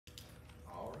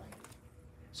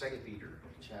2 Peter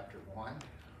chapter 1.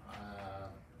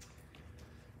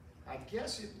 I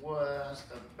guess it was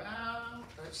about,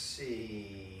 let's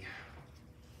see,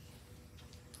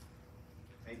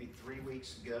 maybe 3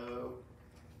 weeks ago,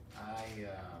 I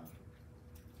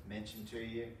mentioned to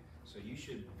you, so you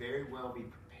should very well be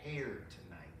prepared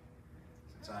tonight.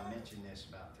 Since I mentioned this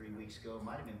about 3 weeks ago, it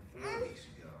might have been 4 weeks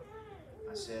ago,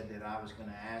 I said that I was going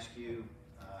to ask you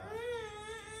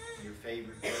your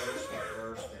favorite verse, a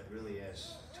verse that really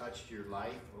has touched your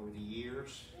life over the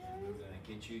years. And we were going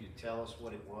to get you to tell us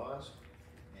what it was,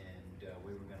 and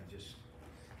we were going to just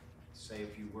say a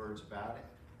few words about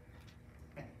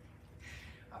it.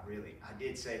 I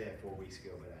did say that 4 weeks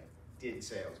ago, but I didn't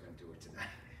say I was going to do it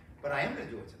tonight. But I am going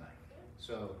to do it tonight.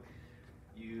 So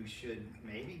you should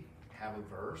maybe have a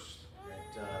verse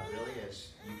that really, as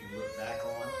you can look back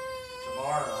on.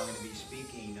 Tomorrow I'm going to be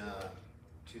speaking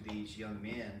to these young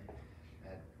men,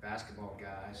 basketball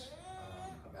guys,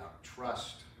 about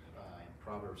trust in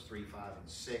Proverbs 3, 5, and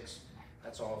 6.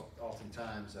 That's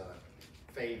oftentimes a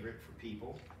favorite for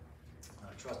people.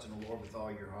 Trust in the Lord with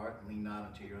all your heart and lean not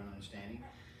unto your own understanding.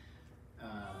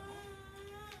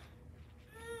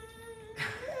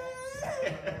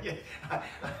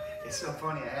 It's so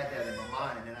funny, I had that in my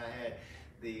mind, and then I had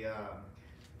the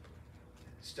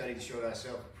study to show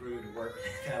thyself approved to work.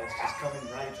 That was just coming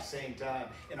right at the same time.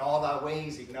 In all thy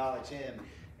ways acknowledge him,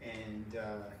 and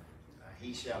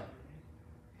he shall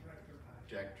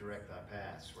direct thy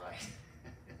paths, right?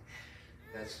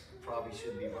 That's probably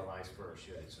shouldn't be my life's verse,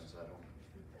 should it? Since I don't,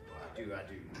 well, I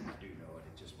do know it.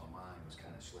 It just, my mind was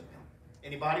kind of slipping.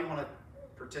 Anybody want to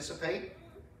participate?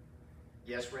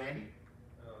 Yes, Randy?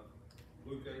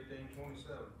 Luke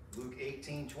 18:27. Luke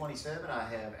 18:27. I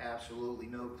have absolutely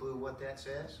no clue what that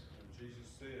says. And Jesus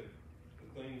said,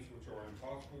 the things which are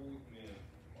impossible with men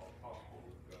are possible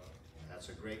with God. That's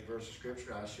a great verse of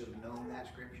scripture. I should have known that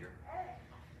scripture.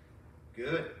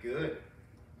 Good, good.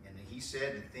 And he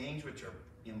said the things which are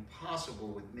impossible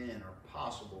with men are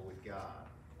possible with God.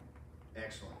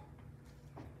 Excellent.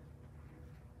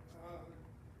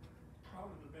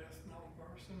 Probably the best known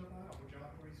verse in the Bible, John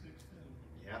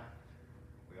 3:16. Yeah.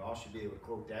 We all should be able to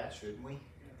quote that, shouldn't we? Yeah.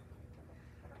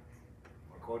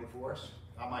 Want to quote it for us?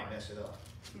 I might mess it up.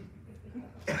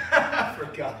 For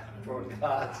God. For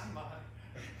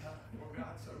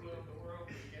God so loved the world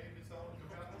that he gave his only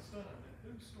begotten Son, that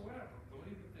whosoever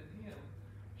believeth in him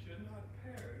should not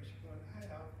perish, but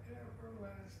have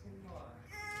everlasting life.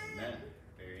 Amen.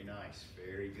 Very nice.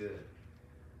 Very good.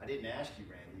 I didn't ask you,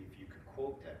 Randy, if you could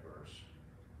quote that verse.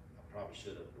 I probably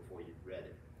should have before you read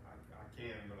it. I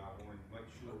can, but I wanted to make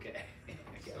sure. Okay.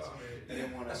 Sorry. I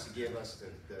didn't want us to give us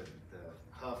the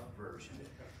Huff version.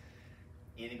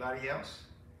 Anybody else?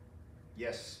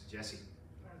 Yes, Jesse.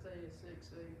 Isaiah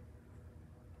 6:8.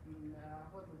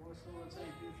 What the voice of the Lord says,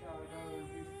 you shall go, and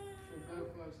you shall go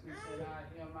close, and he said,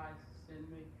 him I send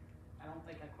me. I don't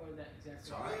think I quoted that exactly.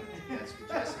 It's all right. That's the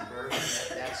Jesse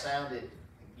version. That sounded,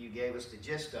 you gave us the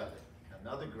gist of it.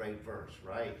 Another great verse,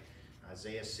 right?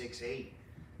 Isaiah 6:8.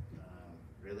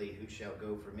 Really, who shall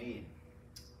go for me?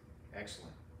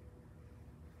 Excellent.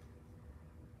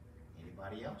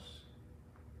 Anybody else?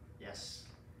 Yes.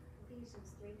 Ephesians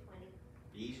 3:20.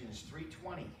 Ephesians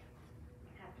 3:20.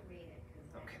 I have to read it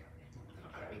because Okay. I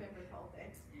can't remember the whole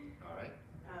thing. All right.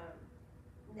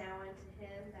 Now unto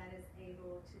him that is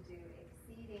able to do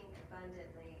exceeding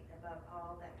abundantly above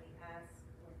all that we ask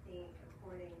or think,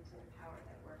 according to the power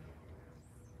that worketh in us.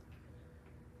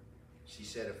 She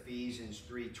said Ephesians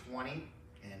 3:20,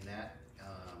 and that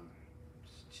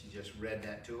she just read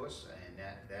that to us, and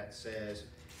that says,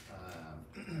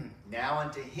 now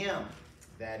unto him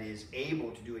that is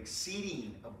able to do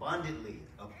exceeding abundantly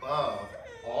above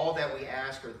all that we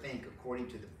ask or think, according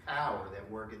to the power that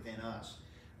worketh in us.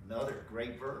 Another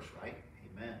great verse, right?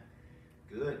 Amen.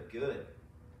 Good, good.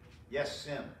 Yes,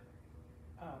 Sim.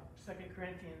 2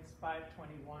 Corinthians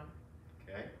 5:21.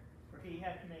 Okay. For he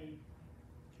hath made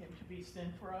him to be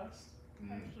sin for us.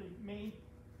 Actually made.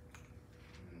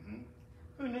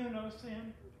 Who knew no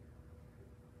sin,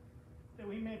 that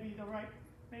we may be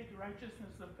made the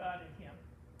righteousness of God in him.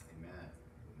 Amen.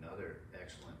 Another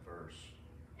excellent verse.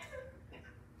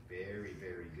 Very,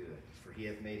 very good. For he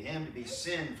hath made him to be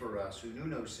sin for us, who knew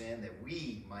no sin, that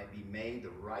we might be made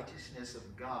the righteousness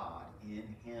of God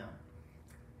in him.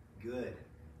 Good.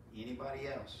 Anybody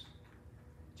else?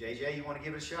 JJ, you want to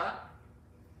give it a shot?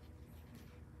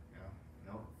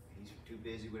 No? No? He's too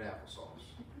busy with applesauce.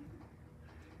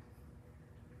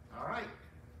 All right.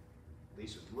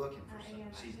 Lisa's looking for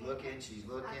something. She's looking. I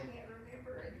can't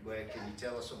remember it. Well, can you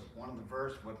tell us one of the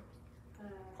verse, what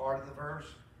part of the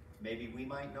verse? Maybe we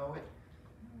might know it.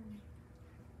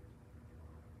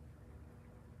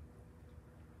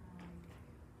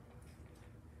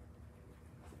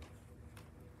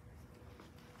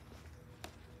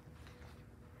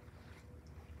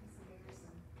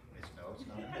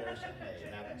 embarrassing. Hey,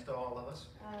 it happens to all of us.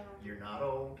 You're not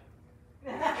old.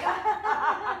 You're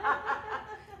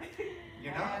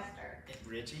not.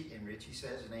 And Richie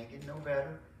says it ain't getting no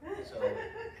better. So,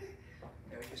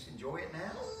 just enjoy it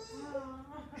now.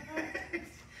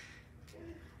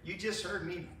 You just heard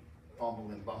me fumble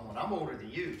and bumble, and I'm older than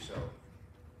you, so.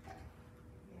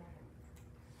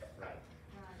 Right.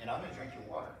 And I'm gonna drink your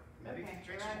water. Maybe Okay, you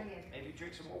drink go some. right ahead. Maybe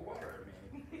drink some more water.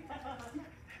 Maybe.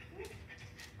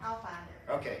 I'll find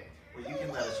it. Okay. Well, you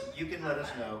can let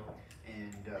us know,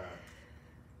 and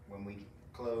when we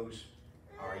close,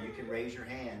 or you can raise your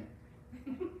hand,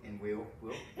 and we'll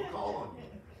call on you.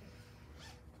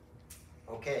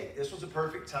 Okay. This was a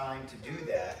perfect time to do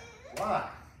that. Why?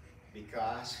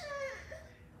 Because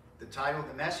the title of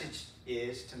the message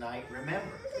is tonight,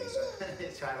 Remember. The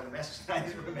title of the message tonight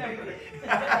is Remember.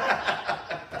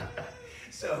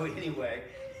 So anyway,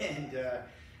 and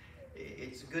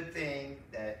it's a good thing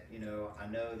that, I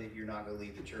know that you're not going to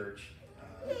leave the church,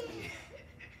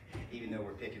 even though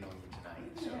we're picking on you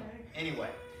tonight. So anyway,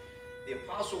 the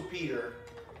Apostle Peter,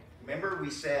 remember we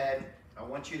said, I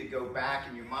want you to go back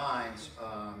in your minds.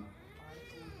 Of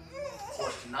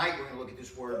course, tonight we're going to look at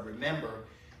this word, remember.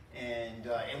 And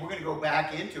we're going to go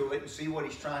back into it and see what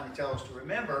he's trying to tell us to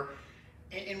remember.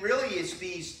 And really it's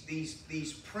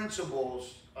these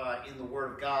principles in the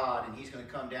Word of God, and he's going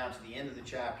to come down to the end of the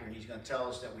chapter and he's going to tell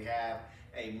us that we have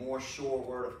a more sure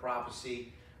word of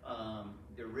prophecy.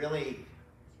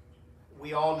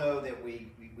 We all know that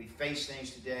we face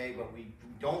things today, but we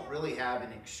don't really have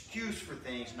an excuse for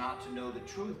things not to know the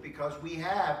truth, because we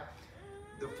have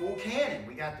the full canon.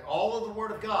 We got all of the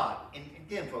Word of God. And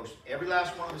again, folks, every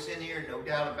last one of us in here, no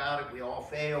doubt about it, we all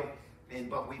fail.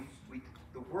 But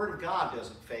the Word of God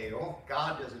doesn't fail.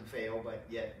 God doesn't fail, but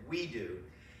yet we do.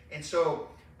 And so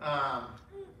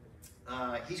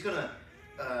he's going to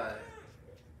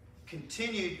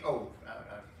continue.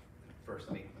 First,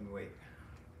 let me wait.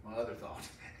 My other thought.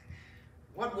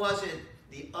 What was it?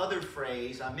 The other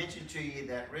phrase I mentioned to you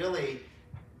that really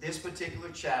this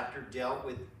particular chapter dealt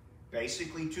with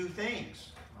basically two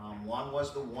things. One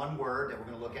was the one word that we're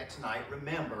going to look at tonight,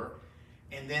 remember.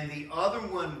 And then the other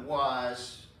one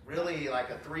was really like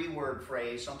a three-word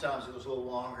phrase. Sometimes it was a little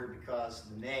longer because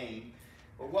of the name.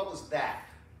 But what was that?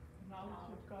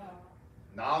 Knowledge of God.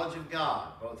 Knowledge of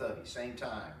God. Both of you, same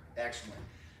time. Excellent.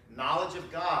 Knowledge of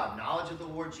God. Knowledge of the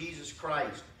Lord Jesus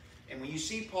Christ. And when you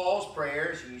see Paul's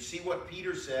prayers, and you see what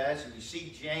Peter says, and you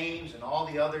see James and all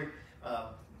the other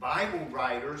Bible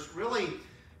writers, really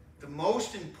the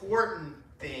most important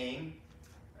thing,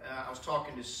 I was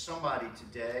talking to somebody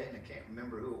today, and I can't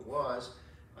remember who it was,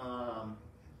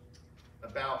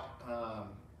 about,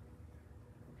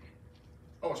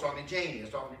 I was talking to Jamie. I was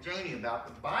talking to Jamie about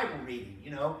the Bible reading,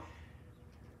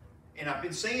 And I've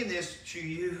been saying this to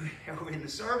you in the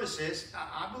services.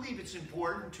 I believe it's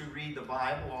important to read the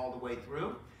Bible all the way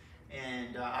through.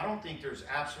 And I don't think there's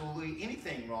absolutely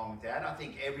anything wrong with that. I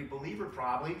think every believer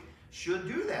probably should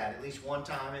do that at least one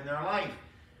time in their life.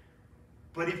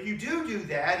 But if you do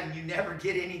that and you never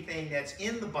get anything that's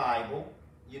in the Bible,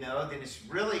 then it's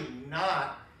really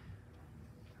not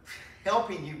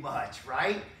helping you much,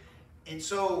 right? And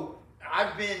so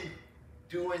I've been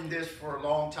doing this for a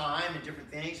long time and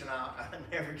different things, and I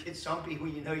never get some people,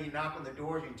 you knock on the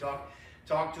doors, you talk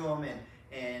to them,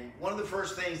 and one of the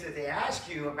first things that they ask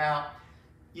you about,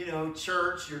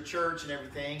 church, your church and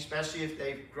everything, especially if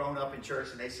they've grown up in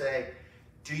church, and they say,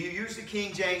 do you use the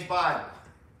King James Bible?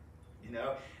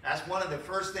 That's one of the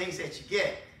first things that you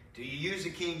get. Do you use the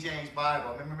King James Bible?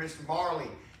 I remember Mr. Marley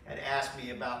had asked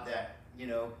me about that,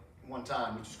 one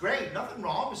time, which is great. Nothing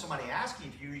wrong with somebody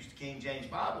asking if you use the King James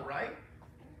Bible, right?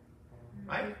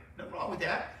 Right? Nothing wrong with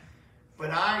that.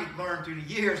 But I learned through the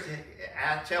years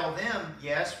to tell them,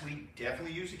 yes, we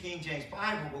definitely use the King James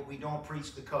Bible, but we don't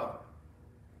preach the cover.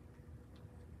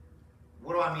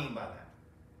 What do I mean by that?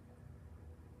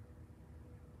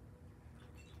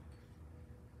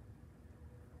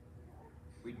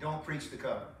 We don't preach the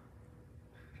cover.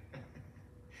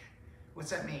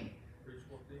 What's that mean? Preach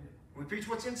what's in it. We preach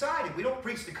what's inside it. We don't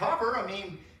preach the cover. I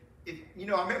mean, I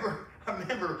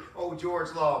remember old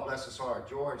George Law, bless his heart.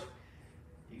 George,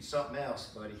 he's something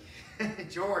else, buddy.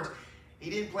 George,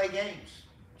 he didn't play games.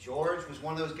 George was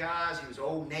one of those guys. He was an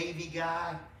old Navy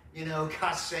guy,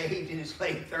 got saved in his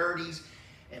late 30s.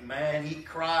 And man, he'd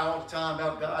cry all the time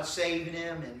about God saving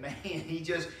him. And man, he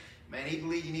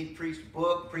believed you need to preach the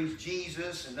book, preach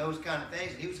Jesus and those kind of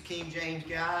things. And he was a King James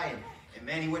guy. And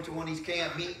man, he went to one of these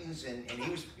camp meetings and he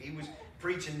was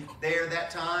preaching there that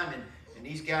time. And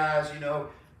these guys,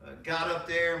 got up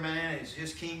there, man, it's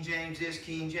just King James this,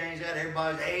 King James that.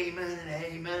 Everybody's amen and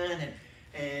amen.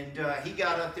 And he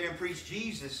got up there and preached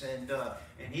Jesus, and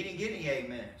he didn't get any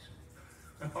amens.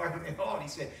 Hardly at all. And he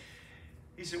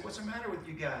said, what's the matter with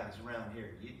you guys around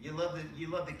here? You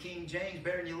love the King James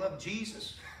better than you love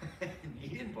Jesus? And he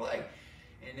didn't play.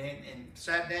 And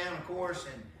sat down, of course,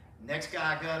 and next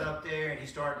guy got up there and he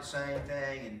started the same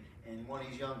thing, and one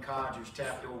of these young codgers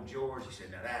tapped old George. He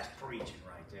said, now that's preaching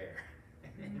right there.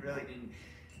 And he really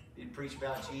didn't preach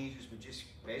about Jesus, but just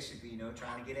basically,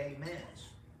 trying to get amens.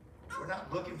 We're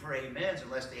not looking for amens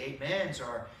unless the amens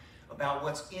are about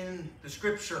what's in the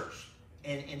scriptures.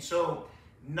 And so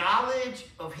knowledge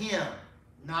of Him,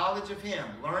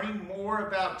 learning more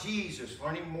about Jesus,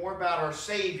 learning more about our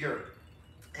Savior.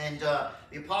 And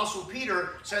the Apostle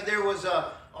Peter said there was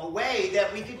a way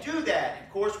that we could do that.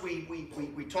 Of course,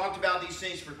 we talked about these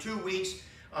things for 2 weeks.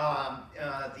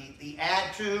 The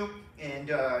add to,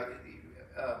 and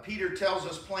Peter tells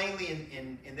us plainly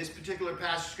in this particular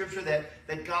passage of Scripture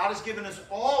that God has given us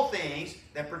all things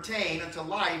that pertain unto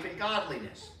life and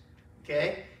godliness.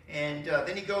 Okay? And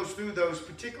then he goes through those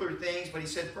particular things, but he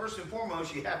said first and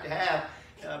foremost you have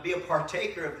to be a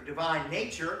partaker of the divine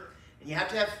nature, and you have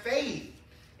to have faith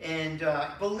and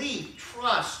belief,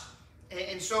 trust.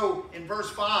 And so in verse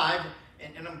 5,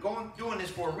 and I'm doing this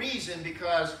for a reason,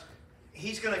 because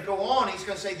he's going to go on, he's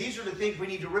going to say these are the things we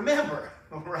need to remember,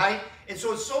 right? And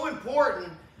so it's so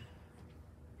important.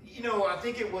 I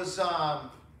think it was,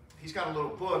 he's got a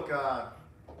little book,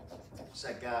 what's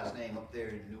that guy's name up there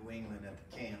in New England at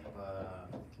the camp?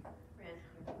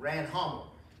 Rand Hummel.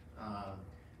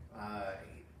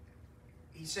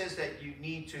 He says that you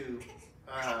need to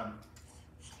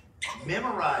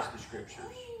memorize the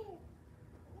Scriptures,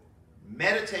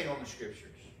 meditate on the Scriptures,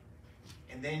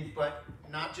 and then, but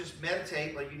not just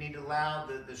meditate, but you need to allow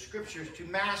the Scriptures to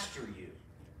master you.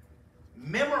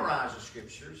 Memorize the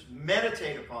Scriptures,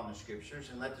 meditate upon the Scriptures,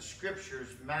 and let the Scriptures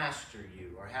master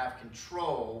you or have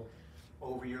control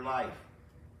over your life.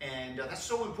 And that's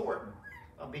so important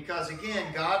because,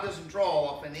 again, God doesn't draw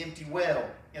off an empty well,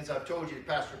 as I've told you,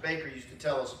 Pastor Baker used to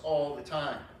tell us all the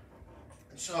time.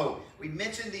 And so we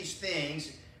mentioned these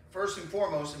things. First and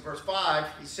foremost, in verse 5,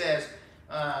 he says,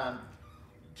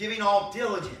 giving all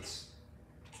diligence.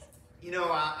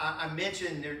 I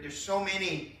mentioned there's so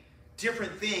many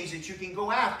different things that you can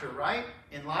go after, right,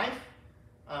 in life.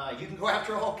 You can go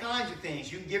after all kinds of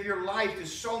things. You can give your life to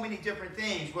so many different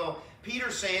things. Well,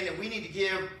 Peter's saying that we need to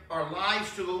give our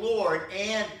lives to the Lord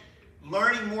and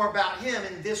learning more about Him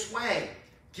in this way.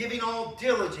 Giving all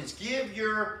diligence. Give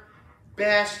your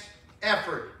best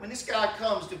effort. When this guy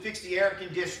comes to fix the air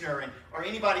conditioner or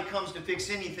anybody comes to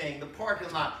fix anything, the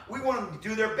parking lot, we want them to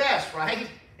do their best, right?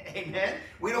 Amen.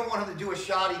 We don't want them to do a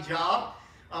shoddy job.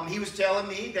 He was telling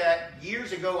me that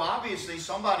years ago, obviously,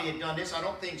 somebody had done this. I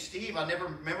don't think Steve, I never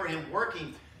remember him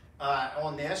working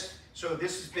on this. So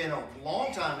this has been a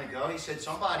long time ago. He said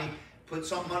somebody put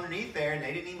something underneath there and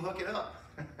they didn't even hook it up.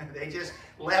 They just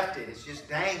left it. It's just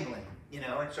dangling,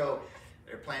 And so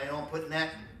they're planning on putting that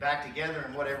back together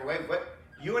in whatever way. But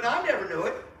you and I never knew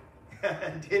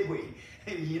it, did we?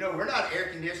 We're not air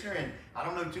conditioner, and I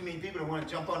don't know too many people that want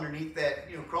to jump underneath that,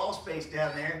 crawl space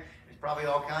down there. There's probably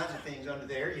all kinds of things under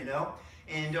there,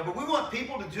 And but we want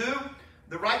people to do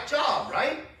the right job,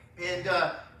 right? And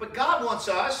but God wants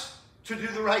us to do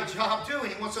the right job too, and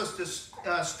He wants us to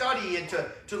study and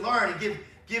to learn and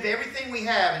give everything we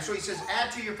have. And so He says,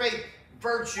 add to your faith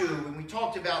virtue, and we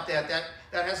talked about that.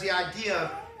 That has the idea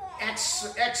of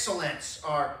excellence,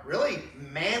 or really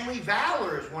manly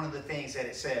valor is one of the things that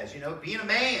it says. Being a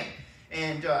man,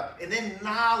 and then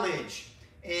knowledge,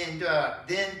 and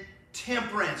then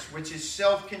temperance, which is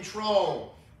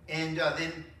self-control, and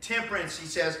then temperance. He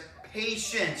says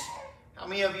patience. How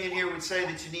many of you in here would say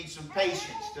that you need some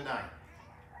patience tonight?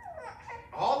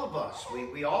 All of us.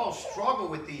 We all struggle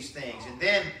with these things. And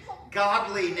then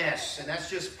godliness, and that's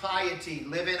just piety,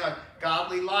 living a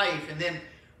godly life. And then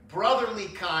brotherly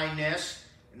kindness.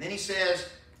 And then he says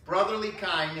brotherly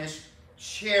kindness,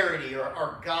 charity,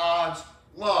 or God's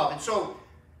love. And so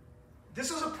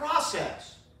this is a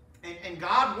process. And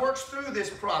God works through this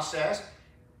process.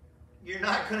 You're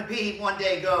not going to be one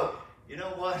day go, you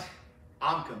know what?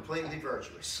 I'm completely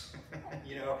virtuous.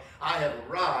 I have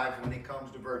arrived when it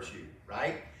comes to virtue,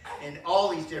 right? And all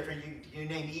these different, you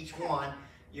name each one,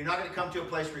 you're not going to come to a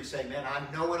place where you say, man,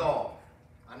 I know it all.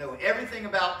 I know everything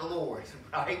about the Lord,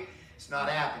 right? It's not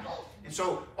happening. And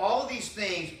so all of these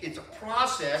things, it's a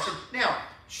process. Now,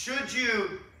 should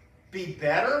you be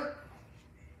better,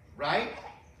 right,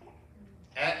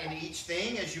 in each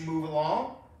thing as you move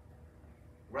along,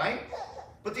 right?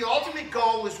 But the ultimate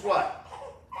goal is what?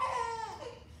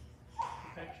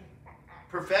 Perfection.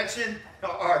 Perfection,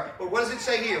 or what does it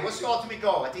say here? What's the ultimate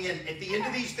goal at the end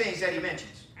of these things that he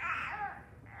mentions?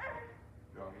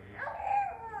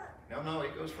 No,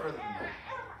 it goes further than that.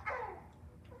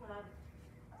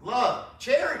 Love,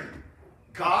 charity,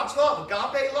 God's love,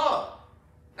 agape love.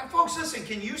 Now, folks, listen,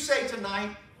 can you say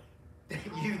tonight that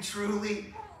you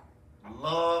truly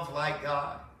love like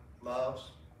God loves?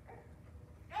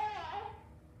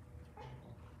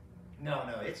 No,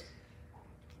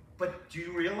 but do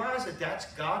you realize that that's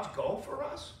God's goal for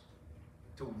us?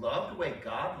 To love the way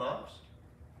God loves?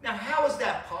 Now, how is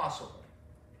that possible?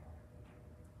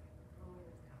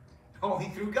 Only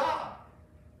through God.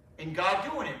 And God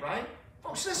doing it, right?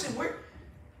 Folks, listen,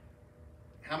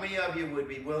 how many of you would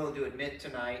be willing to admit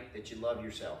tonight that you love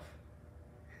yourself?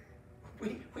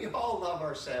 We all love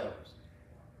ourselves,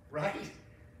 right?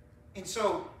 And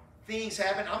so things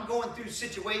happen. I'm going through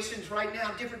situations right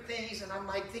now, different things, and I'm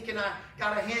like thinking I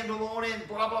got a handle on it,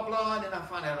 blah, blah, blah, and then I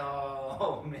find out,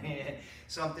 oh man,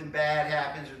 something bad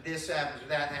happens, or this happens, or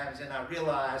that happens, and I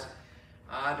realize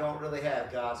I don't really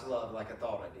have God's love like I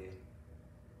thought I did.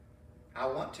 I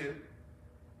want to.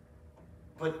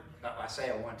 But I say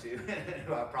I want to.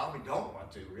 I probably don't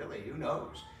want to, really. Who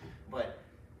knows? But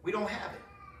we don't have it.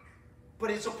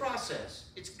 But it's a process.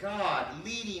 It's God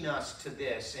leading us to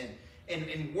this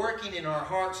and working in our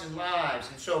hearts and lives.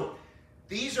 And so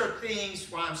these are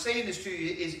things, why I'm saying this to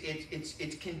you, is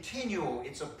it's continual.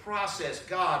 It's a process,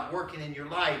 God working in your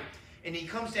life. And he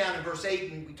comes down in verse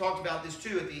 8, and we talked about this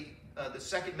too at the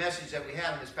second message that we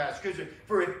had in this passage of Scripture.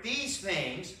 For if these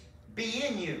things be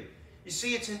in you. You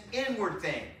see, it's an inward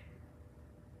thing.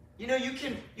 You know, you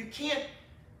can and you can't.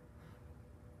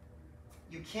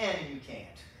 You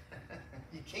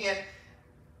can't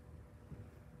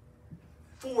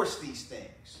force these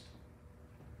things.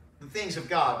 The things of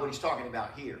God, what he's talking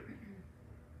about here.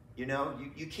 You know,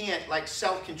 you can't, like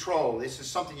self-control. This is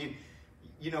something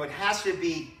you know, it has to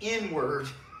be inward,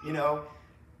 you know,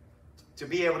 to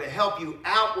be able to help you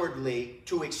outwardly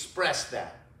to express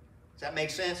that. Does that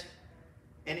make sense?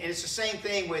 And it's the same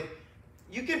thing with,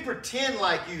 you can pretend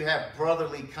like you have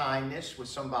brotherly kindness with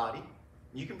somebody.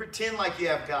 You can pretend like you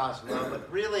have God's love,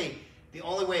 but really, the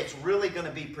only way it's really going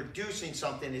to be producing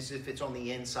something is if it's on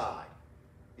the inside.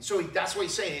 And so that's what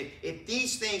he's saying. If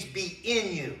these things be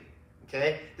in you,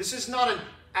 okay? This is not an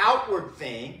outward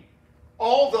thing,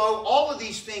 although all of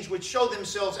these things would show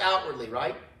themselves outwardly,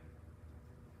 right?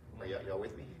 Are y'all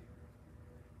with me?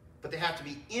 But they have to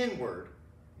be inward,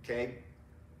 okay?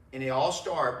 And they all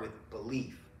start with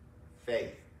belief,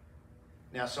 faith.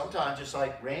 Now, sometimes, just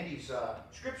like Randy's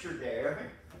scripture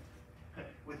there,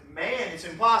 with man it's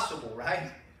impossible,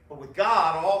 right? But with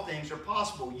God, all things are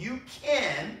possible. You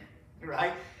can,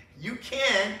 right? You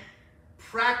can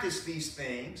practice these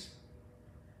things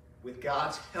with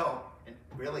God's help and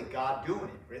really God doing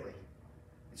it, really.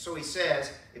 And so he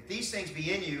says, if these things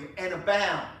be in you and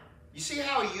abound. You see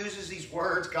how he uses these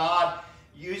words? God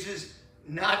uses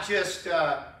not just,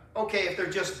 okay, if they're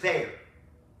just there,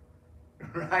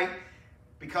 right?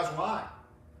 Because why?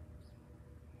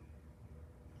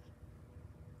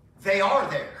 They are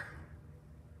there.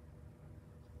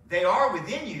 They are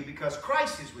within you because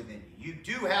Christ is within you. You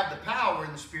do have the power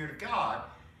in the Spirit of God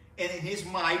and in his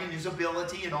might and his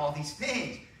ability and all these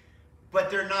things.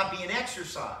 But they're not being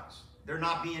exercised. They're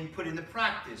not being put into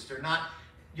practice.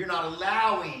 You're not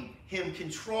allowing him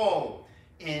control.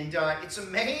 And it's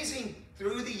amazing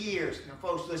through the years. Now,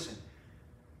 folks, listen.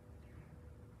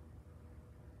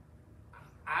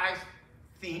 I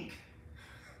think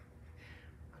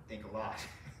a lot.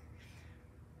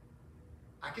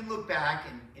 I can look back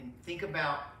and think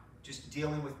about just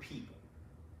dealing with people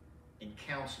and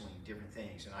counseling different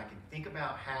things. And I can think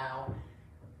about how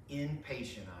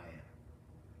impatient I am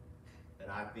that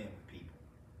I've been with people.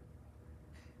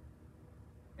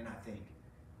 And I think,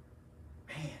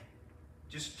 man,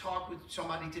 just talked with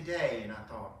somebody today and I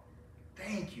thought,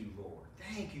 thank you, Lord.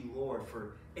 Thank you, Lord,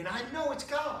 for, and I know it's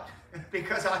God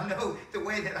because I know the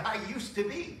way that I used to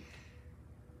be.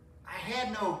 I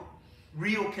had no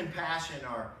real compassion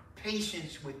or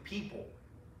patience with people.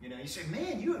 You know, you say,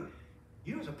 man, you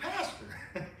as a pastor.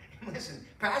 Listen,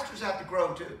 pastors have to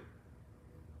grow too.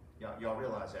 Y'all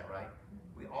realize that, right?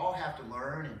 We all have to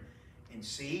learn and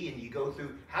see, and you go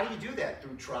through, how do you do that?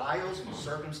 Through trials and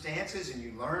circumstances, and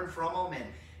you learn from them,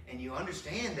 and you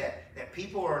understand that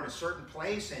people are in a certain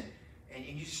place, and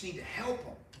you just need to help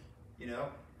them, you know?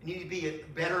 You need to be a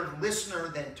better listener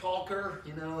than talker,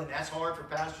 you know, and that's hard for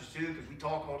pastors too, because we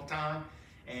talk all the time,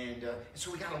 and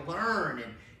so we got to learn,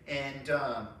 and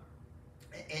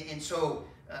so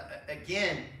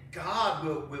again, God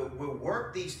will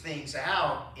work these things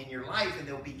out in your life, and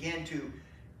they'll begin to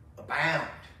abound.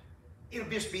 It'll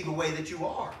just be the way that you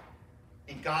are.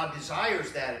 And God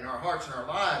desires that in our hearts and our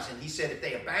lives. And he said, if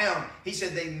they abound, he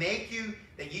said, they make you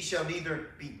that ye shall neither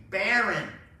be barren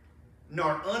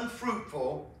nor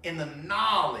unfruitful in the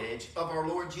knowledge of our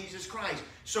Lord Jesus Christ.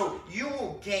 So you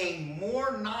will gain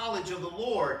more knowledge of the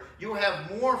Lord. You'll have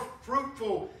more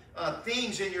fruitful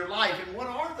things in your life. And what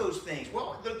are those things?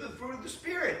 Well, they're the fruit of the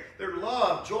Spirit. They're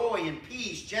love, joy, and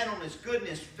peace, gentleness,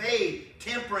 goodness, faith,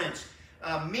 temperance,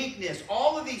 meekness.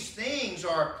 All of these things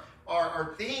are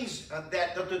things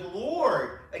that the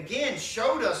Lord, again,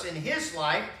 showed us in his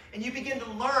life. And you begin to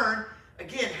learn,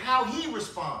 again, how he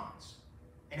responds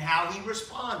and how he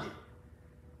responded.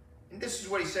 And this is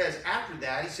what he says after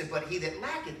that. He said, but he that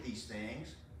lacketh these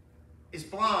things is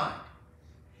blind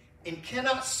and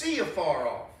cannot see afar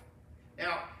off.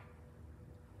 Now,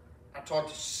 I talked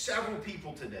to several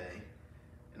people today,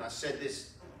 and I said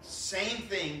this same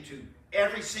thing to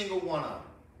every single one of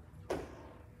them.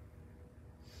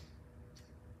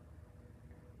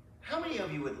 How many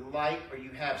of you would like, or you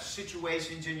have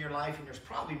situations in your life, and there's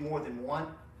probably more than one,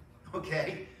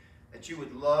 okay, that you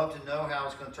would love to know how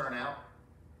it's going to turn out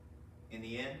in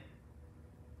the end?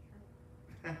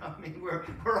 I mean,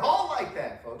 we're all like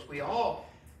that, folks. We all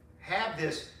have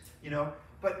this,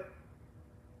 but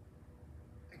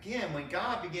again, when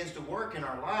God begins to work in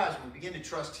our lives, when we begin to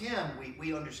trust him,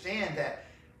 we understand that,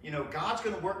 God's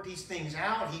going to work these things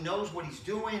out. He knows what he's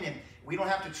doing, and we don't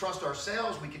have to trust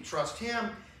ourselves. We can trust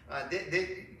him.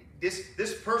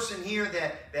 This person here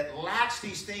that lacks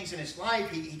these things in his life,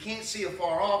 he can't see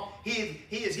afar off. He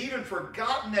has even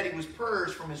forgotten that he was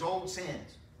purged from his old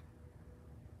sins.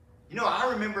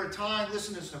 I remember a time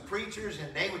listening to some preachers,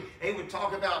 and they would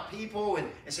talk about people and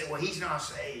say, well, he's not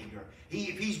saved, or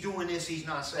if he's doing this, he's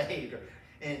not saved.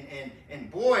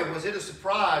 And boy, was it a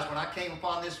surprise when I came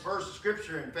upon this verse of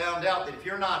Scripture and found out that if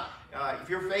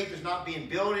your faith is not being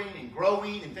building and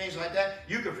growing and things like that,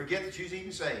 you can forget that you're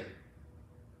even saved.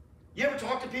 You ever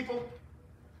talk to people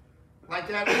like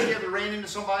that? You ever ran into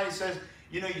somebody that says,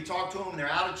 you talk to them and they're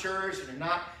out of church and they're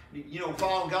not,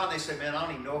 following God, and they say, man, I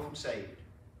don't even know if I'm saved.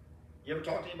 You ever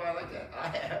talk to anybody like that? I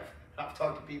have. I've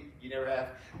talked to people. You never have.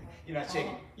 You're not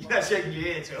shaking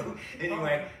your head. So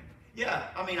anyway, yeah.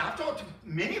 I mean, I've talked to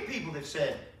many people that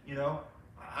said, I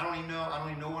don't even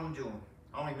know what I'm doing.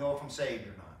 I don't even know if I'm saved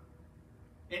or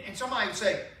not. And somebody would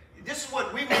say, this is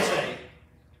what we would say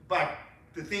about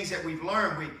the things that we've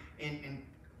learned.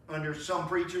 Under some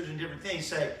preachers and different things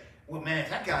say, well, man, if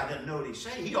that guy doesn't know what he's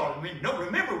saved, he ought to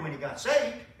remember when he got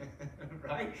saved,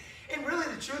 right? And really,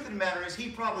 the truth of the matter is, he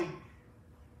probably,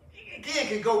 again,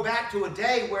 could go back to a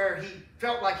day where he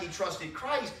felt like he trusted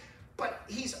Christ, but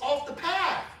he's off the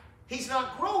path. He's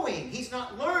not growing. He's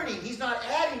not learning. He's not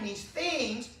adding these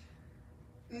things.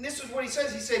 And this is what he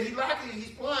says. He said,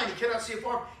 he's blind. He cannot see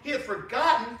afar. He had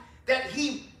forgotten that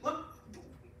look,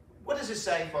 what does it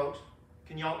say, folks?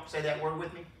 Can y'all say that word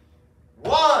with me?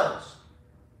 Was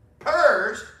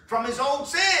purged from his own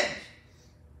sins.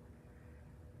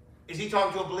 Is he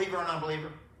talking to a believer or an unbeliever?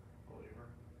 Believer.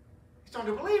 He's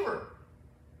talking to a believer.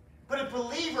 But if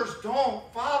believers don't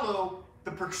follow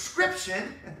the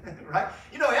prescription, right?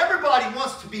 Everybody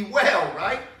wants to be well,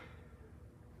 right?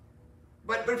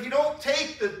 But if you don't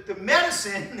take the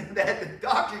medicine that the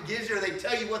doctor gives you, or they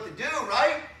tell you what to do,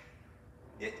 right?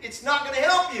 It's not going to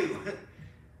help you.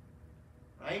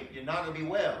 Right? You're not going to be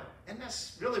well. And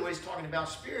that's really what he's talking about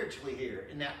spiritually here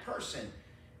in that person.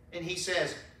 And he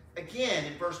says, again,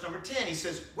 in verse number 10, he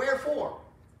says, wherefore?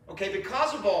 Okay,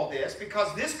 because of all this,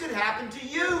 because this could happen to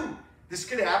you. This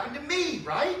could happen to me,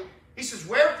 right? He says,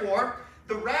 wherefore,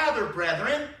 the rather,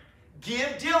 brethren,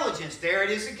 give diligence. There it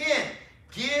is again.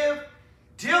 Give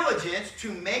diligence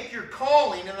to make your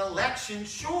calling and election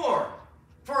sure.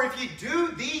 For if you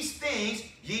do these things,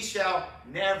 ye shall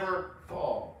never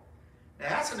fall. Now,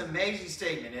 that's an amazing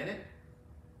statement, isn't it?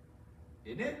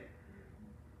 Isn't it?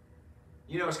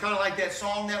 It's kind of like that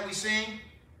song that we sing,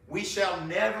 we shall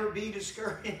never be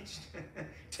discouraged.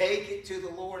 Take it to the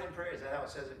Lord in prayer. Is that how it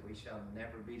says it? We shall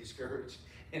never be discouraged.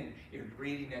 And you're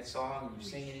reading that song and you're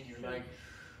singing it, and you're like,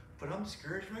 but I'm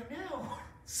discouraged right now,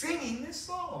 singing this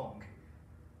song.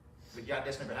 But yeah,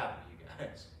 that's never happened to you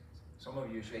guys. Some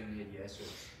of you are shaking your head yes, or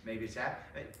maybe it's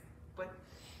happened. But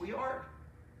we are.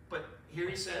 But here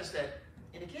he says that,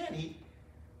 and again,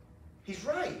 he's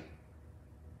right.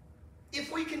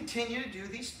 If we continue to do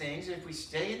these things, if we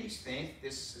stay in these things,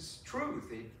 this is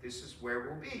truth. This is where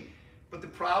we'll be. But the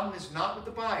problem is not with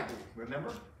the Bible,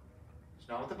 remember? It's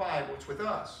not with the Bible, it's with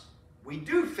us. We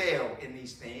do fail in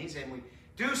these things, and we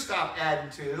do stop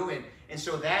adding to, and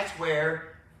so that's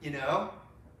where,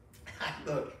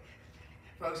 look,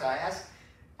 folks,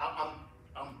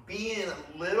 I'm being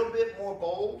a little bit more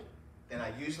bold than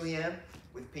I usually am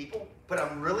with people, but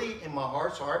I'm really, in my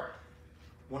heart's heart,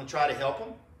 want to try to help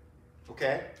them,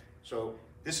 okay? So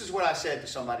this is what I said to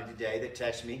somebody today that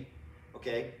texted me,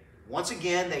 okay? Once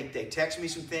again, they text me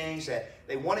some things that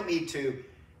they wanted me to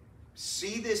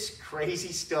see this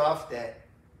crazy stuff that,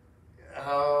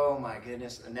 oh my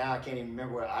goodness, and now I can't even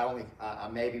remember what, I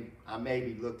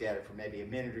maybe looked at it for maybe a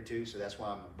minute or two, so that's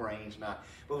why my brain's not,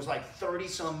 but it was like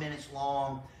 30-some minutes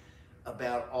long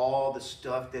about all the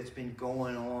stuff that's been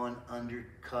going on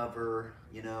undercover,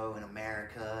 you know, in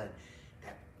America, and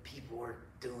that people are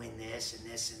doing this and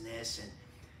this and this, and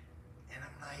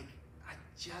I'm like, I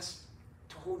just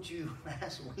told you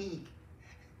last week,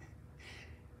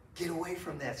 get away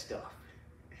from that stuff.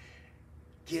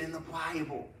 Get in the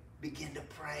Bible. Begin to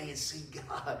pray and see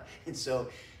God. And so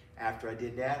after I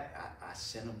did that, I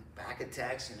sent him back a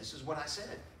text, and this is what I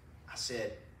said. I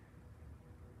said,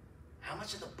 how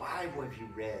much of the Bible have you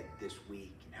read this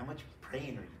week? And how much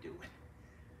praying are you doing?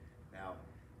 Now,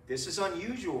 this is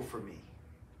unusual for me.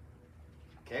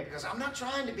 Okay? Because I'm not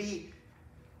trying to be,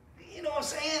 you know what I'm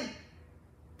saying?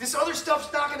 This other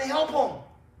stuff's not going to help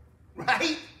them.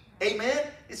 Right? Amen?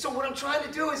 And so what I'm trying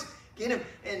to do is get him,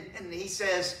 and he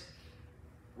says,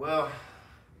 well,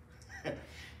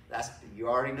 you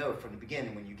already know from the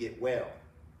beginning when you get well,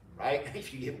 right?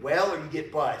 If you get well or you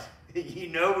get bust, you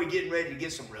know we're getting ready to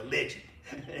get some religion,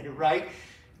 right?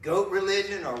 Goat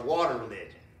religion or water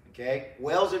religion, okay?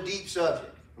 Well's a deep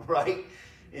subject, right?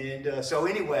 And so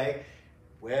anyway,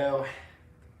 well,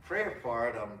 prayer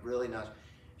part, I'm really not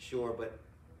sure, but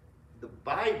the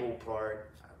Bible part,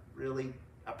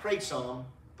 I prayed some,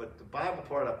 but the Bible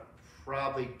part, I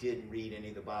probably didn't read any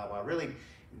of the Bible.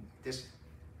 This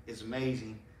is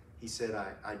amazing. He said,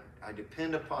 I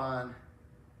depend upon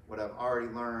what I've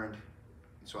already learned.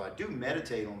 So I do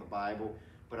meditate on the Bible,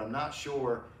 but I'm not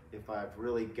sure if I've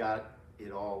really got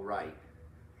it all right.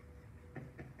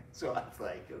 So I was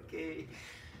like, okay,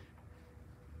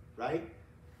 right?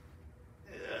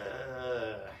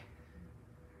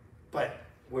 But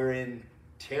we're in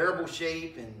terrible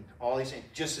shape and all these things,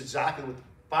 just exactly what the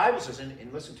Bible says.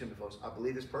 And listen to me, folks, I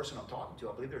believe this person I'm talking to,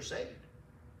 I believe they're saved.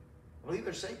 I believe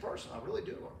they're a saved person, I really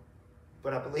do.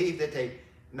 But I believe that they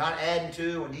not adding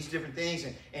to and these different things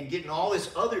and getting all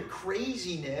this other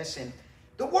craziness, and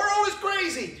the world is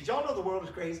crazy. Did y'all know the world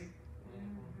is crazy?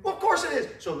 Well, of course it is.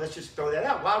 So let's just throw that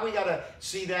out. Why we got to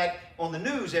see that on the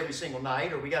news every single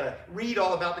night, or we got to read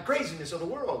all about the craziness of the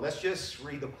world? Let's just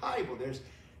read the Bible. There's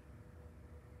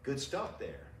good stuff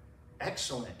there.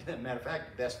 Excellent. Matter of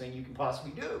fact, the best thing you can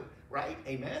possibly do, right?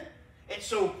 Amen? And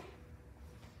so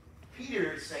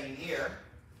Peter is saying here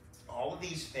all of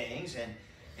these things, and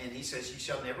he says, you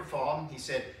shall never fall. He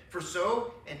said, for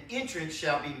so an entrance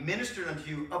shall be ministered unto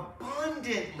you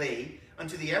abundantly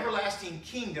unto the everlasting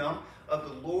kingdom of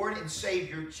the Lord and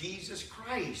Savior Jesus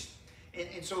Christ.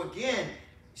 And so again,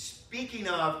 speaking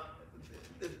of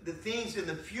the things in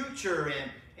the future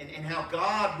and how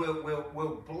God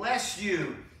will bless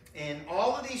you and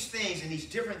all of these things and these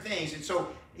different things. And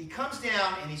so he comes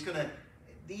down and he's going to,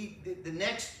 the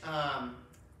next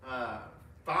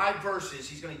 5 verses,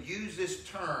 he's going to use this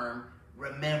term,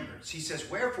 remembrance. He says,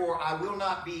 wherefore I will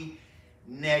not be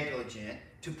negligent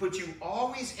to put you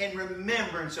always in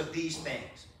remembrance of these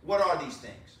things. What are these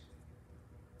things?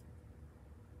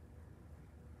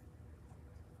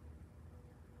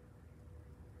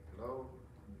 Hello?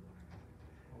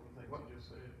 All the things What? you just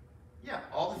said. Yeah,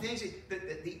 all the things,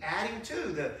 the adding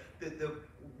to,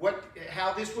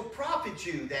 how this will profit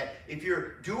you, that if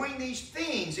you're doing these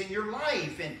things in your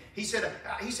life. And he said,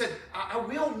 I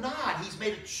will not. He's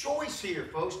made a choice here,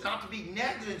 folks, not to be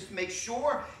negligent, to make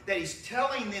sure that he's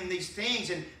telling them these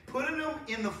things and putting them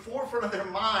in the forefront of their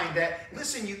mind that,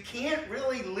 listen, you can't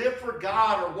really live for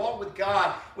God or walk with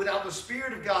God without the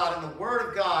Spirit of God and the Word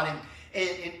of God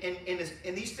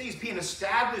and these things being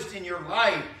established in your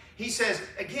life. He says,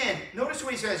 again, notice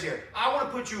what he says here. I want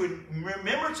to put you in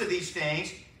remembrance of these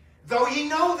things, though ye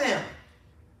know them.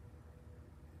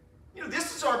 You know,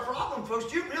 this is our problem,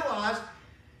 folks. Do you realize,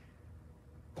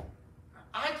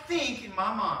 I think in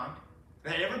my mind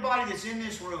that everybody that's in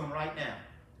this room right now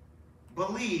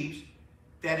believes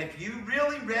that if you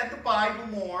really read the Bible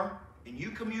more and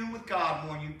you commune with God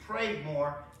more and you prayed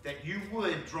more, that you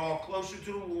would draw closer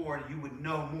to the Lord and you would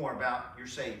know more about your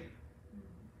Savior.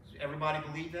 Does everybody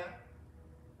believe that?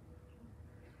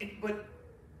 But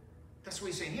that's what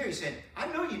he's saying here. He said, I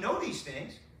know you know these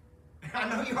things. I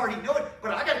know you already know it,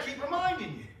 but I got to keep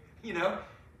reminding you. You know?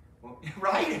 Well,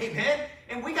 right? Amen?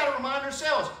 And we got to remind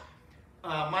ourselves.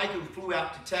 Mike, who flew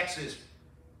out to Texas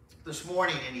this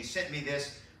morning, and he sent me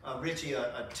this Richie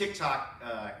a TikTok.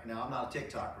 Now, I'm not a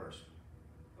TikTok person,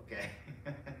 okay?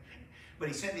 But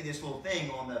he sent me this little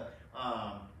thing on the,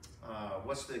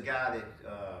 what's the guy that,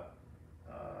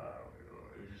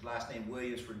 his last name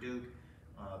Williams for Duke,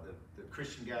 the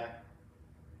Christian guy.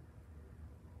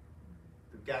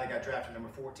 The guy that got drafted number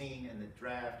 14 in the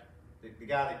draft. The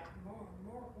guy that...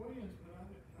 Mark Williams, but I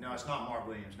didn't. No, it's not Mark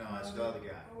Williams. No, it's the other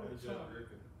guy. Oh, it's,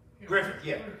 Griffin. Griffith,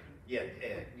 yeah. Yeah,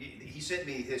 he sent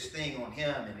me this thing on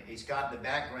him, and he's got in the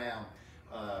background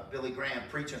Billy Graham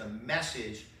preaching a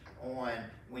message on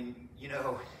when, you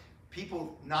know,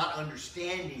 people not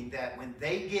understanding that when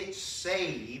they get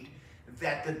saved,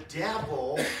 that the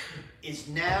devil is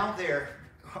now their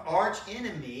arch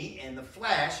enemy in the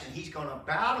flesh, and he's going to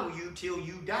battle you till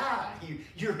you die.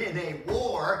 You're in a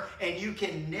war, and you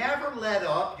can never let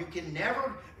up. You can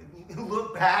never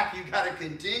look back. You got to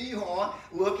continue on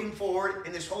looking forward.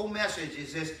 And this whole message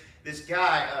is this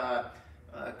guy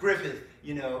Griffith,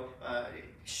 you know,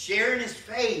 sharing his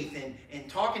faith and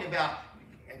talking about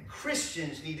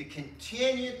Christians need to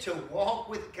continue to walk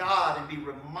with God and be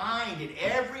reminded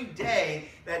every day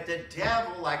that the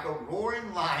devil, like a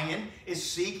roaring lion, is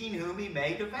seeking whom he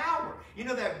may devour. You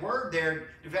know that word there,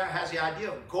 devour, has the idea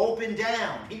of gulping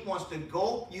down. He wants to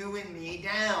gulp you and me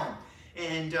down.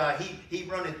 And he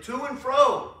runneth to and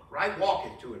fro, right?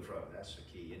 Walketh to and fro. That's the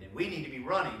key. And then we need to be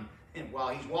running, and while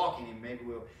he's walking, and maybe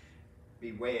we'll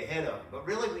be way ahead of him. But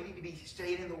really, we need to be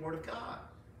staying in the Word of God.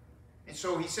 And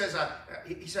so he says, I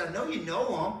know you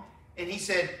know him. And he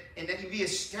said, and that you be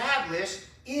established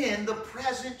in the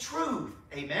present truth.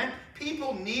 Amen.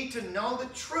 People need to know the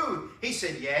truth. He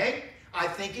said, yea, I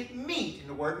think it meet. And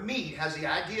the word meet has the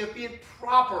idea of being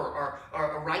proper or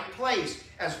a right place.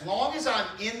 As long as I'm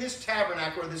in this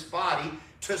tabernacle or this body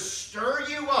to stir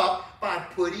you up by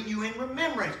putting you in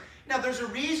remembrance. Now, there's a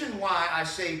reason why I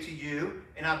say to you,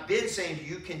 and I've been saying to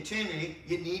you continually,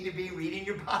 you need to be reading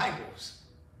your Bibles.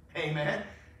 Amen.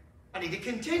 I need to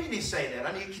continue to say that.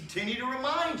 I need to continue to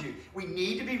remind you. We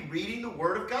need to be reading the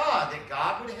Word of God, that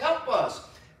God would help us.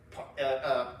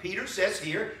 Peter says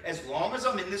here, as long as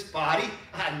I'm in this body,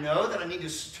 I know that I need to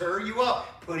stir you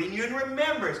up, putting you in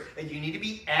remembrance, that you need to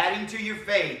be adding to your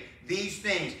faith these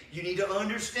things. You need to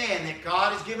understand that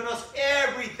God has given us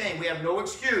everything. We have no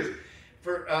excuse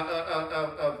for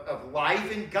of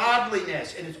life and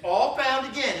godliness. And it's all found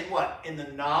again in what? In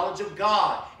the knowledge of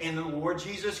God, in the Lord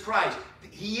Jesus Christ.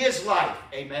 He is life.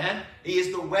 Amen. He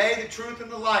is the way, the truth,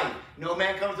 and the life. No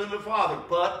man comes unto the Father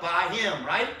but by him.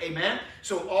 Right? Amen.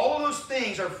 So all of those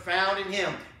things are found in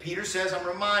him. Peter says, I'm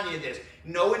reminding you of this.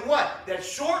 Knowing what? That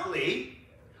shortly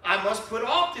I must put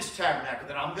off this tabernacle,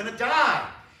 that I'm going to die.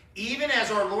 Even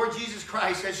as our Lord Jesus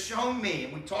Christ has shown me.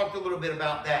 And we talked a little bit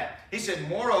about that. He said,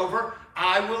 moreover,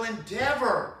 I will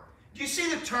endeavor. Do you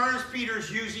see the terms Peter's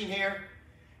using here?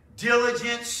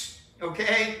 Diligence,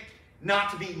 okay?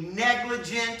 Not to be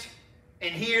negligent.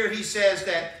 And here he says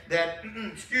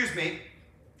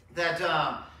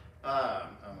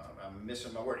I'm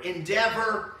missing my word.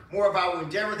 Endeavor. Moreover, I will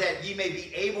endeavor that ye may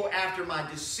be able after my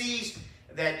decease,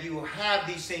 that you will have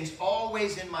these things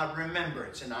always in my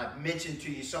remembrance. And I've mentioned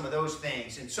to you some of those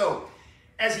things. And so,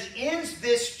 as he ends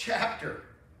this chapter,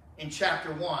 in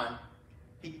chapter 1,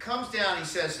 he comes down and he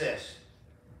says this.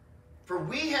 For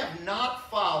we have not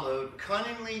followed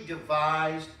cunningly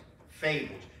devised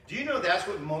fables. Do you know that's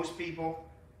what most people,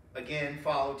 again,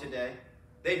 follow today?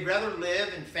 They'd rather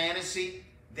live in fantasy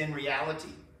than reality.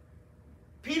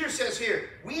 Peter says here,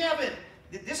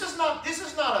 this is not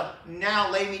a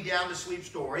now lay me down to sleep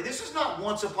story. This is not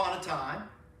once upon a time.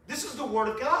 This is the Word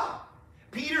of God.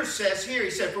 Peter says here, he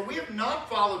said, for we have not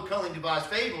followed cunningly devised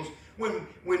fables when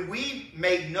we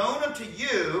made known unto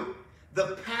you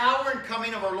the power and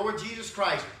coming of our Lord Jesus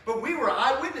Christ, but we were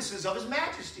eyewitnesses of his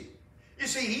majesty. You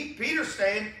see, Peter's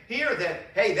saying here that,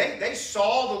 hey, they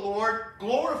saw the Lord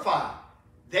glorified.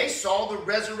 They saw the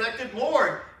resurrected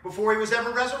Lord before he was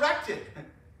ever resurrected.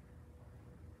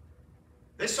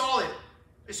 They saw it.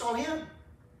 They saw him.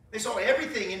 They saw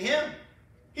everything in him.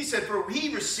 He said, for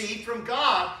he received from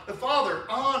God the Father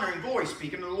honor and glory,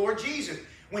 speaking of the Lord Jesus.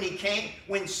 When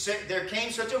there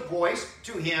came such a voice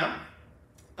to him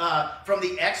from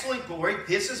the excellent glory,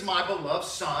 this is my beloved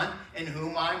Son, in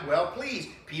whom I am well pleased.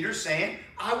 Peter's saying,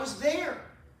 I was there.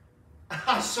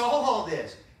 I saw all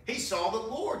this. He saw the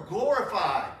Lord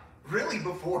glorified, really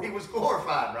before he was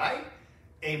glorified, right?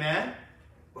 Amen?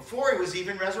 Before he was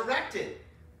even resurrected.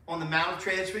 On the Mount of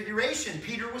Transfiguration,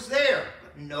 Peter was there.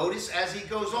 But notice as he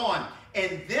goes on,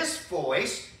 and this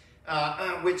voice,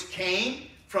 which came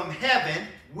from heaven,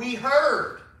 we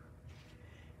heard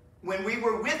when we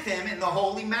were with him in the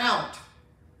holy mount.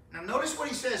 Now notice what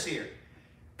he says here.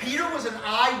 Peter was an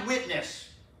eyewitness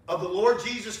of the Lord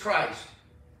Jesus Christ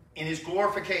in his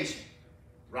glorification,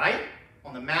 right?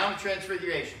 On the Mount of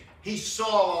Transfiguration. He saw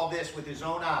all this with his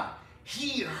own eye.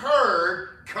 He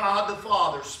heard God the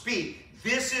Father speak,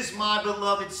 "This is my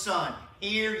beloved Son,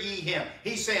 hear ye him."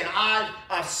 He's saying,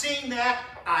 I've seen that,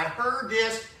 I heard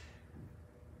this,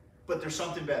 but there's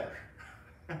something better.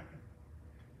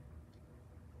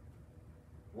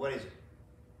 What is it?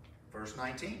 Verse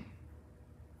 19.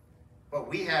 But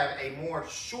we have a more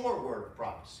sure word of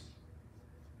prophecy.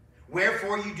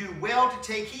 Wherefore you do well to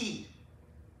take heed,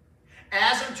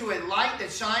 as unto a light that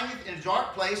shineth in a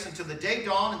dark place until the day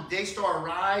dawn and the day star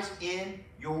arise in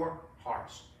your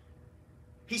hearts.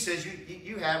 He says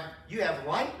you have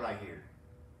light right here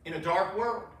in a dark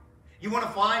world. You want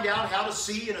to find out how to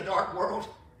see in a dark world?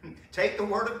 Take the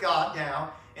Word of God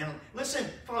down and listen,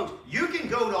 folks, you can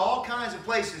go to all kinds of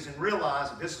places and realize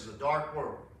that this is a dark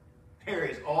world. There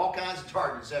is all kinds of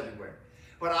darkness everywhere.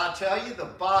 But I tell you, the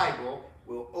Bible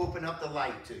will open up the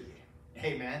light to you.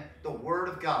 Amen. The Word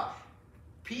of God.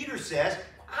 Peter says,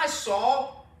 I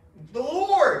saw the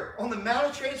Lord on the Mount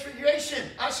of Transfiguration.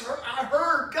 I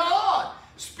heard God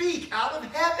speak out of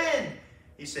heaven.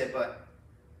 He said, but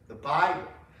the Bible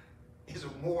is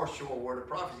a more sure word of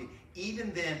prophecy,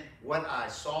 even than what I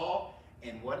saw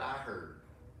and what I heard.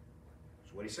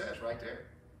 That's what he says right there.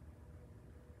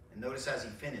 And notice as he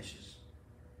finishes,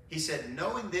 he said,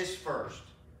 knowing this first,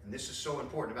 and this is so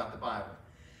important about the Bible,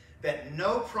 that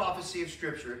no prophecy of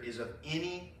Scripture is of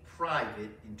any private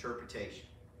interpretation.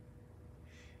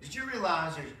 Did you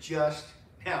realize there's just,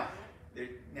 now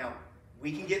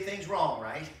we can get things wrong,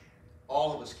 right?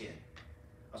 All of us can.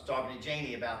 I was talking to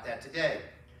Janie about that today.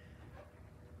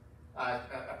 I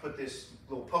put this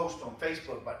little post on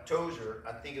Facebook about Tozer,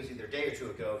 I think it was either a day or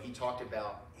two ago.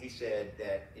 He said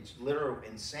that it's literal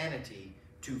insanity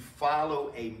to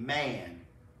follow a man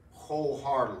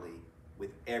wholeheartedly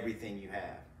with everything you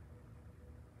have,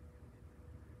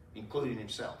 including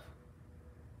himself.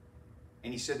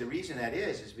 And he said the reason that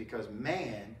is because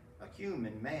man, a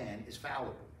human man, is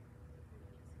fallible.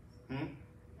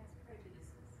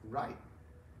 Right.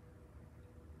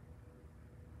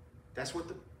 That's what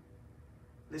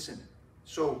listen,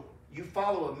 so you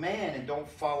follow a man and don't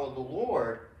follow the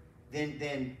Lord,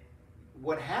 then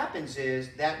what happens is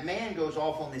that man goes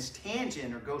off on this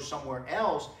tangent or goes somewhere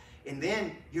else, and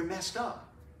then you're messed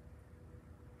up.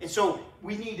 And so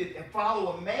we need to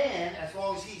follow a man as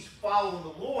long as he's following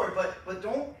the Lord, but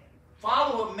don't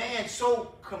follow a man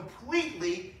so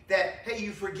completely that, hey,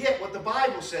 you forget what the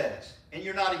Bible says and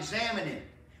you're not examining.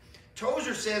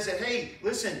 Tozer says that, hey,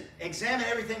 listen, examine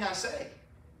everything I say.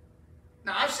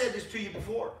 Now, I've said this to you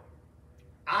before.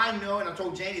 I know, and I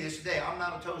told Janie this today, I'm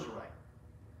not a Tozerite.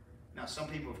 Now, some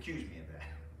people accuse me of that.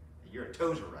 You're a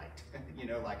Tozerite. You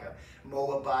know, like a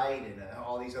Moabite and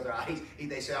all these other ites.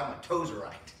 They say I'm a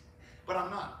Tozerite. But I'm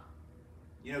not.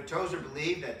 You know, Tozer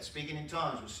believed that speaking in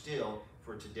tongues was still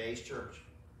for today's church.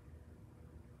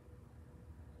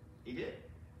 He did.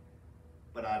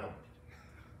 But I don't.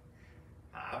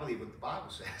 I believe what the Bible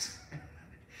says.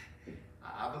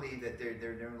 I believe that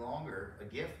they're no longer a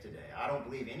gift today. I don't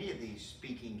believe any of these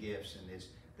speaking gifts and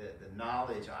the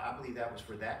knowledge. I believe that was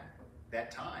for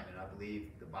that time, and I believe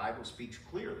the Bible speaks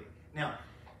clearly. Now,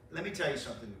 let me tell you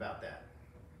something about that.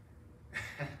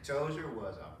 Tozer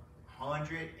was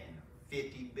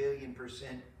 150 billion%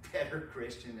 better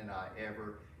Christian than I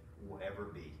will ever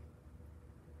be.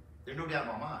 There's no doubt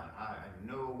in my mind. I in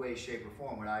no way, shape, or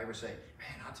form would I ever say,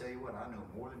 man, I'll tell you what, I know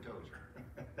more than Tozer.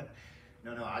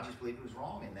 No, I just believe it was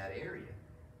wrong in that area.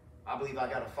 I believe I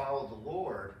got to follow the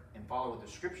Lord and follow what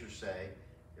the Scriptures say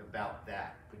about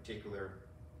that particular,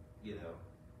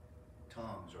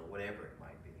 tongues or whatever it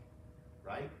might be,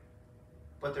 right?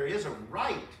 But there is a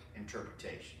right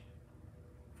interpretation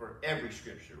for every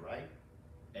Scripture, right?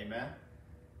 Amen?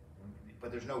 But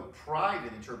there's no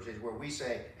private interpretation where we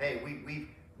say, hey,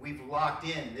 we've locked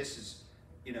in, and this is,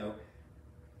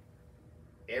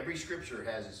 every Scripture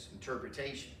has its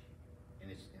interpretation.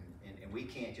 And we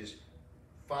can't just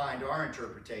find our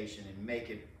interpretation and make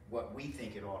it what we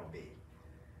think it ought to be.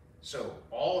 So,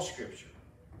 all Scripture,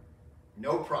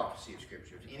 no prophecy of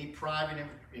Scripture, any private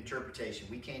interpretation,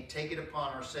 we can't take it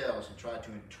upon ourselves and try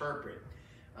to interpret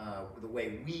the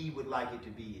way we would like it to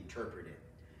be interpreted.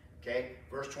 Okay,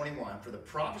 verse 21, for the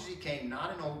prophecy came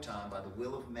not in old time by the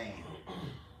will of man,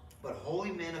 but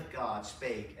holy men of God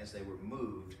spake as they were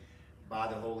moved by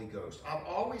the Holy Ghost. I've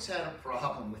always had a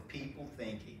problem with people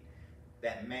thinking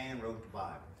that man wrote the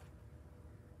Bible.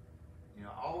 I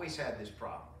always had this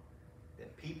problem,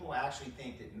 that people actually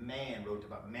think that man wrote the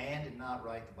Bible. Man did not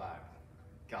write the Bible.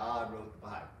 God wrote the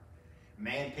Bible.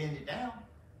 Man penned it down,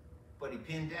 but he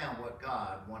pinned down what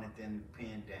God wanted them to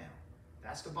pin down.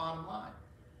 That's the bottom line.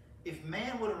 If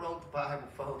man would have wrote the Bible,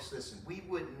 folks, listen, we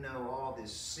wouldn't know all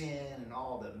this sin and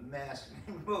all the mess.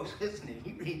 Folks, listen,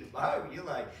 you read the Bible, you're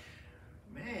like,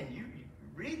 man, you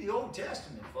read the Old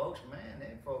Testament, folks, man,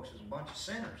 them folks is a bunch of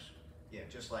sinners. Yeah,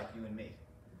 just like you and me,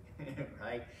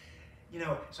 right? You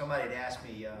know, somebody had asked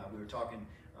me, we were talking,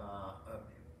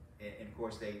 and of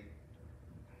course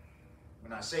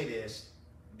when I say this,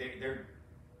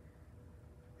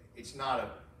 it's not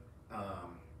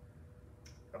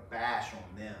a bash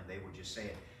on them. They were just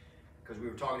saying, because we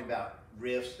were talking about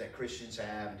rifts that Christians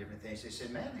have and different things. They said,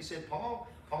 man, Paul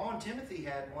and Timothy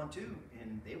had one too,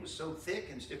 and it was so thick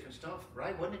and different stuff,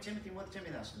 right? Wasn't it Timothy? What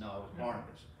Timothy? I said, no, it was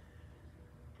Barnabas.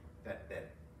 That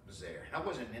was there. I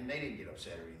wasn't, and they didn't get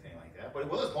upset or anything like that. But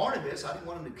it was Barnabas. I didn't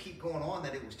want them to keep going on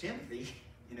that it was Timothy.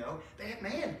 You know,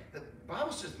 the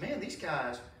Bible says, man, these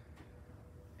guys,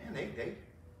 man, they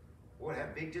had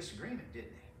a big disagreement,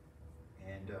 didn't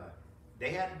they? And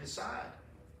they had to decide.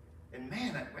 And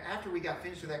man, after we got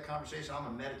finished with that conversation, I'm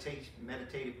a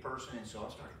meditative person, and so I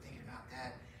started thinking about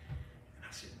that. And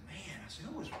I said, man,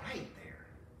 it was right there.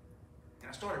 And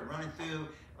I started running through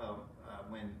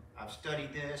when I've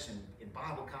studied this and in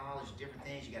Bible college, different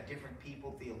things. You got different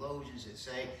people, theologians that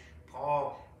say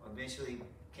Paul eventually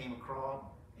came across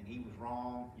and he was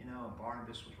wrong, you know, and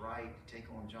Barnabas was right to take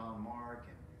on John Mark.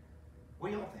 And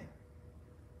what do y'all think?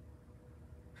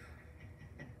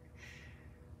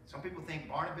 Some people think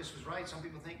Barnabas was right. Some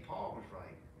people think Paul was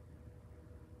right.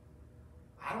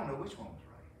 I don't know which one was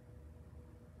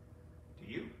right.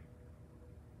 Do you?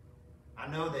 I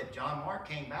know that John Mark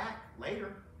came back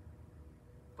later,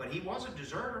 but he was a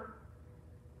deserter,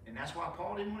 and that's why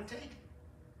Paul didn't want to take it.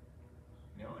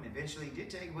 You know, and eventually he did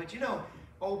take it. But you know,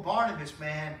 old Barnabas,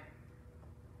 man,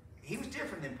 he was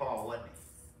different than Paul, wasn't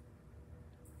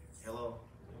he? Hello?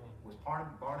 Was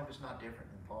Barnabas not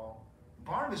different than Paul?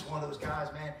 Barnabas is one of those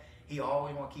guys, man, he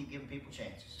always want to keep giving people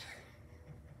chances.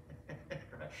 Right?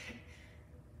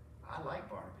 I like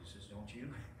Barnabas, don't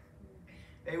you?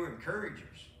 They were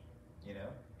encouragers, you know.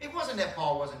 It wasn't that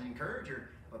Paul wasn't an encourager,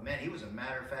 but man, he was a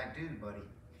matter-of-fact dude, buddy.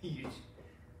 He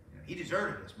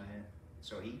deserted us, man.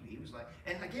 So he was like,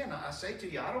 and again, I say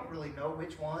to you, I don't really know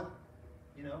which one,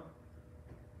 you know.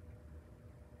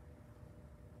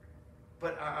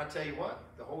 But I tell you what,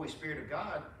 the Holy Spirit of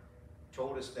God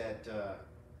told us that,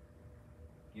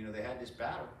 you know, they had this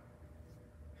battle.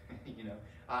 You know,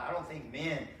 I don't think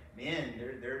men,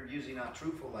 they're usually not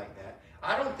truthful like that.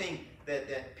 I don't think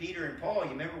that Peter and Paul, you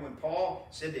remember when Paul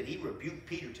said that he rebuked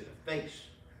Peter to the face?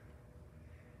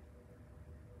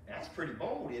 That's pretty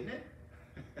bold, isn't it?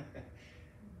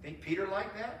 Think Peter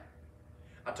liked that?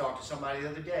 I talked to somebody the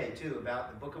other day, too,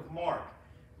 about the book of Mark.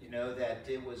 You know, that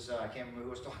it was, I can't remember who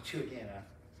I was talking to again.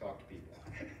 I talk to people.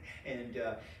 And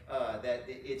that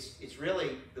it's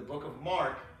really the book of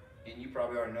Mark, and you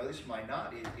probably already know this, you might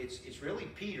not. It's really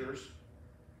Peter's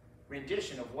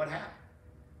rendition of what happened.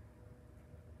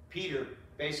 Peter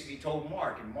basically told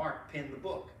Mark, and Mark penned the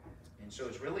book. And so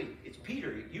it's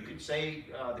Peter. You could say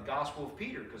the Gospel of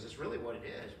Peter, because it's really what it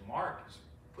is. Mark has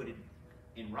put it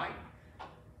in writing.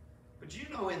 But you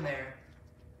know in there,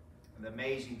 the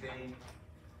amazing thing,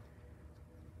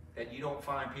 that you don't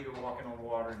find Peter walking on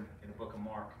water in the book of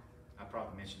Mark. I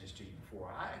probably mentioned this to you before.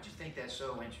 I just think that's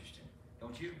so interesting,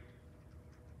 don't you?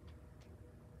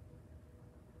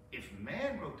 If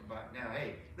man wrote the Bible, now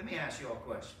hey, let me ask you all a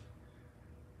question.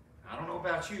 I don't know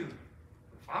about you,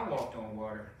 but if I walked on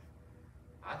water,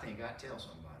 I think I'd tell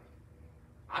somebody.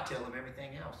 I tell them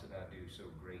everything else that I do so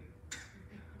great.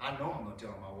 I know I'm going to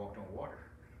tell them I walked on water.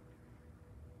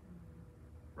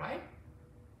 Right?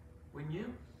 Wouldn't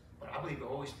you? But I believe the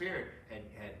Holy Spirit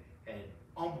had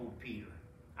humbled Peter.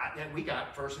 We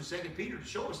got 1st and 2nd Peter to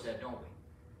show us that, don't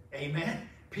we? Amen?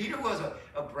 Peter was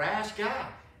a brash guy.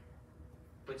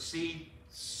 But see,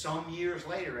 some years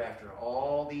later, after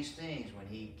all these things, when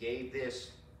he gave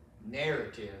this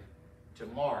narrative to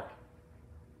Mark,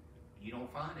 you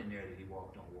don't find in there that he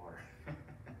walked on water.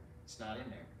 It's not in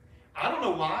there. I don't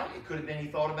know why. It could have been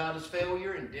he thought about his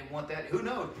failure and didn't want that. Who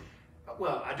knows?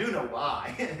 Well, I do know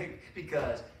why.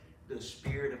 Because the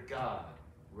Spirit of God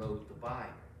wrote the Bible.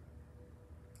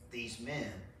 These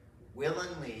men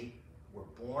willingly were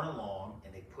born along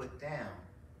and they put down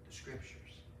the Scriptures.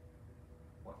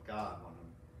 What God wanted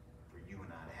for you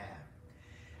and I to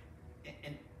have.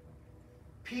 And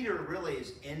Peter really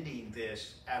is ending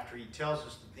this after he tells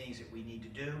us the things that we need to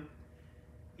do.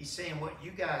 He's saying what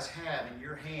you guys have in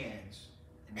your hands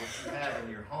and what you have in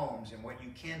your homes and what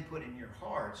you can put in your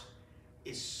hearts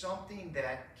is something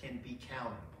that can be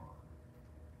counted upon.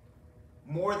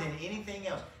 More than anything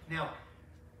else. Now,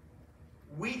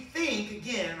 we think,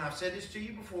 again, I've said this to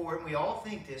you before, and we all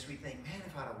think this, we think, man,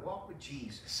 if I'd have walked with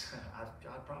Jesus,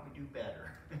 I'd probably do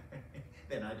better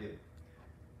than I do.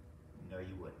 No,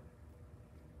 you wouldn't.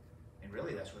 And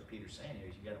really, that's what Peter's saying here,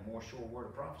 is you got a more sure word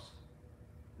of prophecy.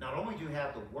 Not only do you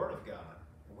have the Word of God,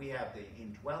 but we have the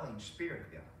indwelling Spirit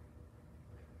of God.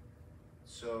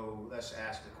 So let's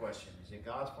ask the question, is it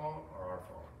God's fault or our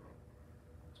fault?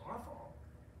 It's our fault.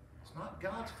 It's not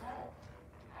God's fault.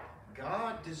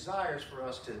 God desires for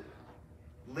us to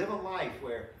live a life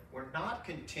where we're not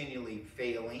continually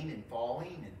failing and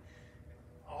falling, and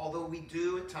although we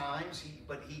do at times,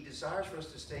 but He desires for us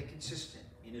to stay consistent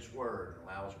in His Word and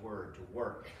allow His Word to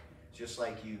work. Just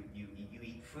like you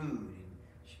eat food,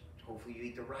 and hopefully you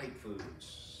eat the right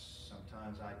foods.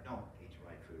 Sometimes I don't eat the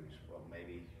right foods. Well,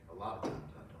 maybe a lot of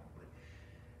times I don't. But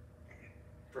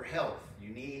for health, you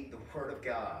need the Word of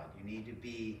God. You need to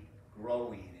be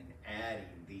growing and adding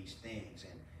these things.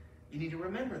 And you need to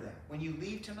remember that. When you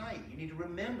leave tonight, you need to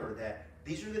remember that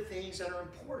these are the things that are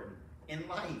important in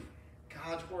life.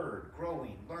 God's Word,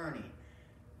 growing, learning,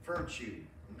 virtue,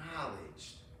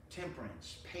 knowledge,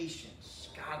 temperance, patience,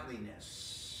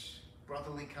 godliness,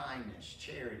 brotherly kindness,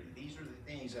 charity. These are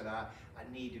the things that I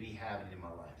need to be having in my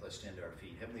life. Let's stand to our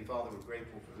feet. Heavenly Father, we're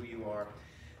grateful for who you are.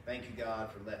 Thank you, God,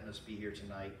 for letting us be here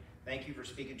tonight. Thank you for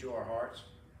speaking to our hearts.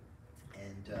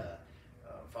 And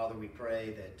Father, we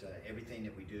pray that everything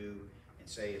that we do and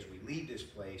say as we leave this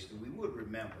place, that we would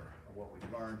remember what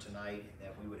we've learned tonight, and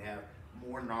that we would have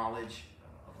more knowledge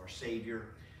of our Savior.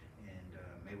 And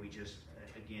may we just,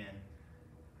 again,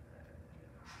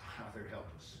 Father, help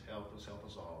us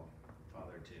all,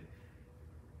 Father, to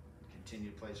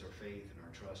continue to place our faith and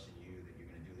our trust in you, that you're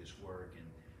going to do this work. And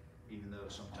even though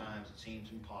sometimes it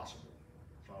seems impossible,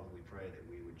 Father, we pray that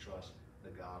we would trust the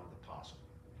God of the possible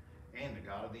and the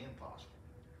God of the impossible.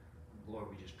 Lord,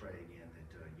 we just pray again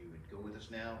that you would go with us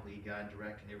now, lead, guide, and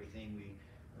direct in everything we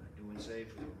do and say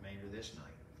for the remainder of this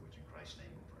night. For it's in Christ's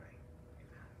name we pray.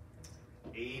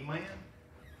 Amen. Amen.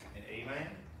 And amen.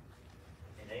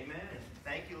 And amen. And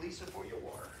thank you, Lisa, for your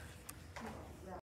water.